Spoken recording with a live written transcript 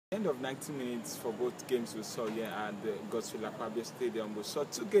End of 90 minutes for both games we saw here at the Akwa Stadium. We saw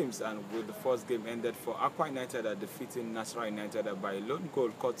two games, and with the first game ended for Akwa United defeating Nasarawa United by a lone goal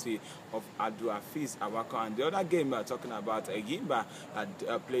courtesy of Abdulafiz Awako, and the other game talking about Enyimba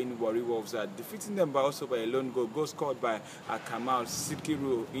playing Warri Wolves, defeating them also by a lone goal scored by Kamal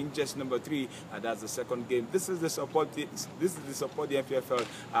Sikiru in just number 3. That's the second game. This is the support. The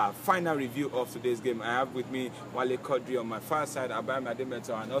NPFL final review of today's game. I have with me Wale Kodri on my far side, Abayam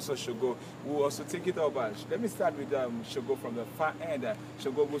Ademeto, and also Shogo, who will also take it over. Let me start with Shogo from the far end.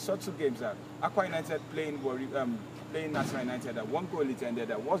 Shogo, we saw two games. Akwa United playing Nasarawa United. One goal it ended.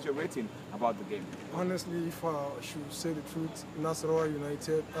 What's your rating about the game? Honestly, if I should say the truth, Nasarawa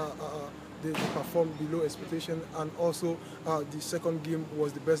United they performed below expectation, and also the second game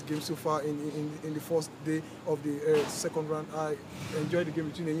was the best game so far in the first day of the second round. I enjoyed the game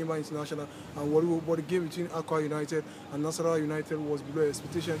between Enyimba International and Warri, but the game between Akwa United and Nasarawa United was below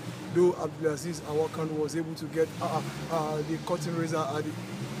expectation, though Abdulaziz Awako was able to get the curtain raiser at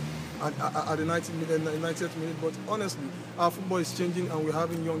the 90th minute. But honestly, our football is changing, and we're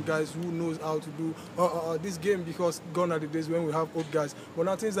having young guys who knows how to do this game, because gone are the days when we have old guys. But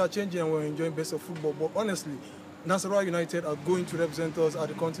now things are changing and we're enjoying best of football. But honestly, Nasarawa United are going to represent us at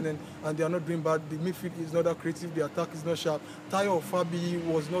the continent, and they are not doing bad. The midfield is not that creative, the attack is not sharp. Tayo Fabi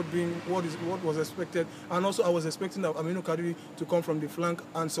was not doing what was expected, and also I was expecting Aminu Kadiri to come from the flank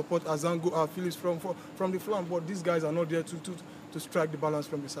and support Azango Phillips from the flank, but these guys are not there to strike the balance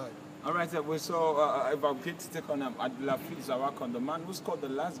from the side. All right, we saw if I'm going to take on Abdulafiz Awako, the man who scored the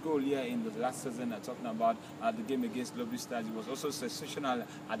last goal here in the last season, talking about the game against Lobby Stars. He was also sensational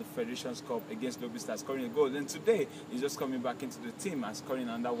at the Federations Cup against Lobby Stars, scoring a goal. And today, he's just coming back into the team and scoring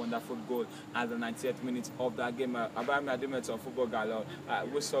another wonderful goal at the 90th minute of that game. Abayam Ademeto of Football Gala,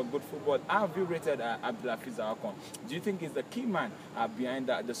 we saw good football. How have you rated Abdulafiz Awako? Do you think he's the key man behind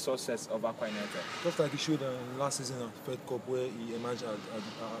the success of Akwa United? Just like he showed last season at Fed Cup, where he emerged as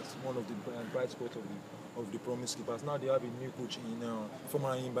one of the bright spots of the promised keepers. Now they have a new coach in former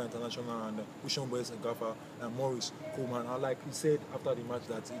Enyimba International and Ushon Boys Gaffer and Morris Coleman. And like he said after the match,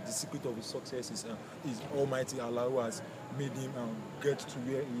 that the secret of his success is Almighty Allah, who has made him get to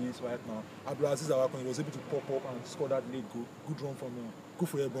where he is right now. Abdulaziz Awako, he was able to pop up and score that late goal. Good run from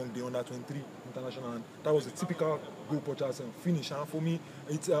Kufuyebong, the under-23 international, and that was a typical goal poacher's finish. And for me,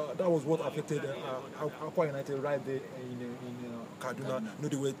 that was what affected Akwa United right there in Kaduna. You know,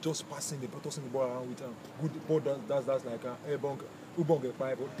 they were just tossing the ball around with good ball. That's like Ubong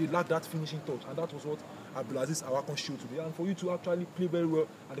pipe, but they lacked that finishing touch, and that was what Abdulaziz Awako showed today. And for you to actually play very well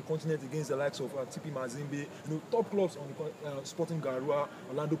at the continent against the likes of TP Mazembe, top clubs on the Sporting Garua,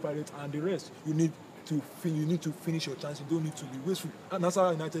 Orlando Pirates, and the rest, you need to finish your chance. You don't need to be wasteful. And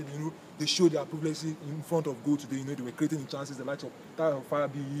Nasarawa United, they showed their privilege in front of goal today. They were creating chances. The likes of Tayo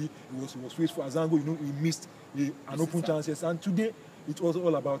Fabi, he was wasteful. Azango, he missed an open chances. And today, it was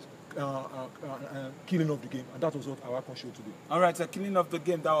all about killing of the game, and that was what Awako showed today. All right, killing of the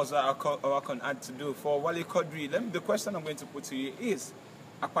game, that was what Awako had to do. For Wale Kodri, the question I'm going to put to you is,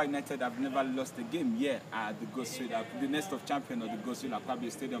 Akwa United have never lost a game here at the Nest of Champion of the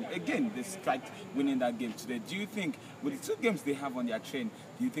Akwa Stadium. Again, they striked winning that game today. Do you think, with the two games they have on their train,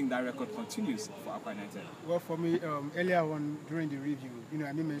 do you think that record continues for Akwa United? Well, for me, earlier on during the review,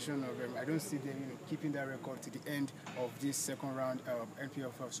 I made mention of I don't see them keeping that record to the end of this second round of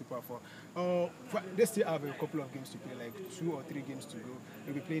NPFL Super 4. They still have a couple of games to play, like 2 or 3 games to go.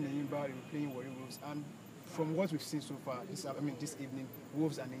 They'll be playing Enyimba, they'll be playing Warri Wolves, and from what we've seen so far, this evening,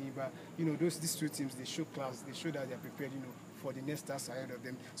 Wolves and Enyimba, these two teams, they show class, they show that they're prepared, for the next task ahead of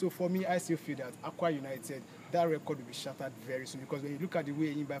them. So for me, I still feel that Akwa United, that record will be shattered very soon, because when you look at the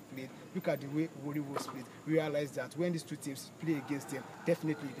way Enyimba played, look at the way Warri Wolves played, realize that when these two teams play against them,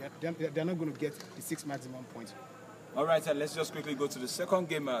 definitely they're not going to get the 6 maximum points. All right, let's just quickly go to the second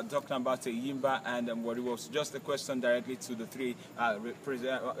game, talking about Enyimba and Warri Wolves. Just a question directly to the 3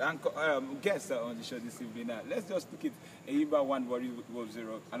 guests on the show this evening. Let's just look at Enyimba 1, Warri Wolves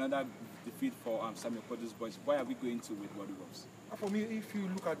 0. Another defeat for Samuel Kodu's boys. Why are we going to with Warri Wolves? For me, if you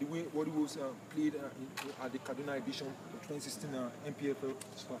look at the way Warri Wolves played at the Kaduna edition of 2016 NPFL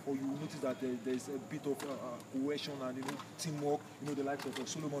Super 4, you will notice that there's a bit of cohesion and teamwork. The likes of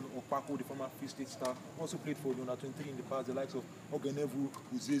Solomon Opako, the former Free State star, also played for the under-23 in the past. The likes of Ogenevu,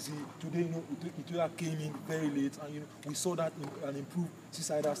 Uzezi. Today, Ituya came in very late, and we saw that an improved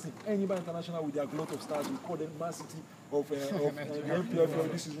Seasiders team. Enyimba International with their glut of stars, we call them Man City of the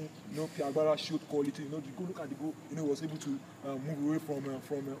NPFL this season. Piagbara showed quality. You go look at the goal. Was able to move away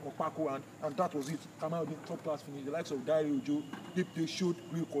from Opako, and that was it. Come out with top class finish. The likes of Diary Ojo, they showed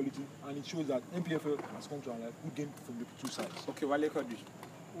real quality, and it shows that NPFL has come to a good game from the two sides. Okay, Wale Kodri.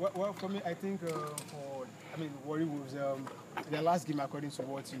 Well, for me, I think Warri was their last game, according to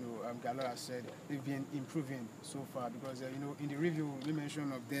what Gallo has said, they've been improving so far because in the review we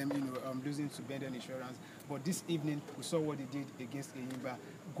mentioned of them losing to Benden Insurance, but this evening we saw what they did against Enyimba.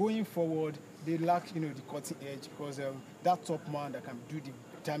 Going forward, they lack the cutting edge because that top man that can do the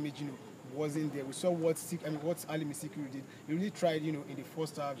damage wasn't there. We saw what Ali Misikiru did. He really tried, in the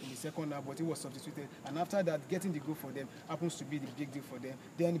first half, in the second half, but he was substituted. And after that, getting the goal for them happens to be the big deal for them.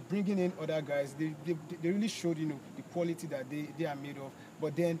 Then bringing in other guys, they really showed, the quality that they are made of.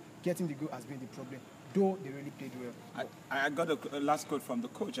 But then getting the goal has been the problem. Though they really played well. I got a last quote from the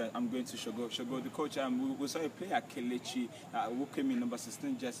coach. I'm going to Shogo. The coach, we saw a player, Kelechi, who came in number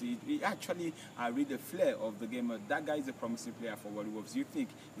 16 jersey. He actually read the flair of the game. That guy is a promising player for Warri Wolves. Do you think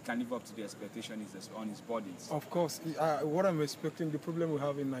he can live up to the expectation on his bodies? Of course. What I'm expecting, the problem we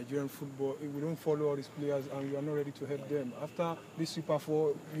have in Nigerian football, we don't follow all these players and we are not ready to help them. After this Super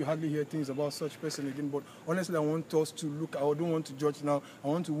 4, you hardly hear things about such person again. But honestly, I want us to look. I don't want to judge now. I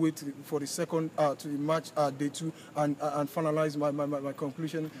want to wait for the second to the match day 2 and finalize my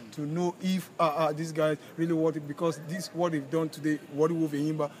conclusion to know if these guys really want it, because this what they've done today. Warri Wolf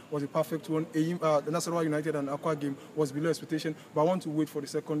Enyimba was a perfect one. The Nasarawa United and Akwa game was below expectation, but I want to wait for the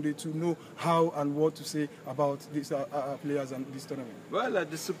second day to know how and what to say about these players and this tournament. Well,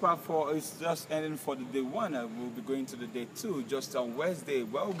 the Super 4 is just ending for the day 1. We'll be going to the day 2 just on Wednesday.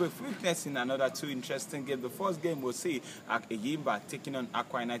 Well, we'll be witnessing another 2 interesting games. The first game we'll see Enyimba taking on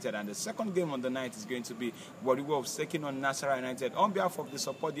Akwa United, and the second game on the night is going to be Warri Wolves taking on Nasarawa United. On behalf of the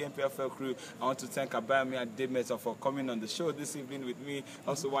Support the NPFL crew, I want to thank Abayami and Demeter for coming on the show this evening with me.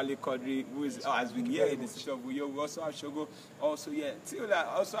 Also Wale Kodri, who is as we hear in the city of Uyo. We also have Shogo. Also,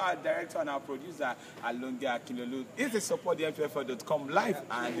 Tila, also our director and our producer, Alonge Akinolu. It's the Support the NPFL.com live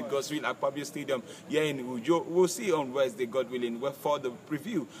and the Gosville Akwa Stadium here in Uyo. We'll see you on Wednesday, God willing, for the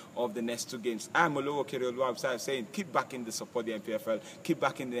preview of the next 2 games. I'm Olowo Kereolu saying keep back in the Support the NPFL, keep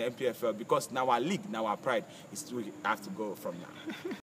back in the NPFL, because now our league, now our pride is we have to go from now.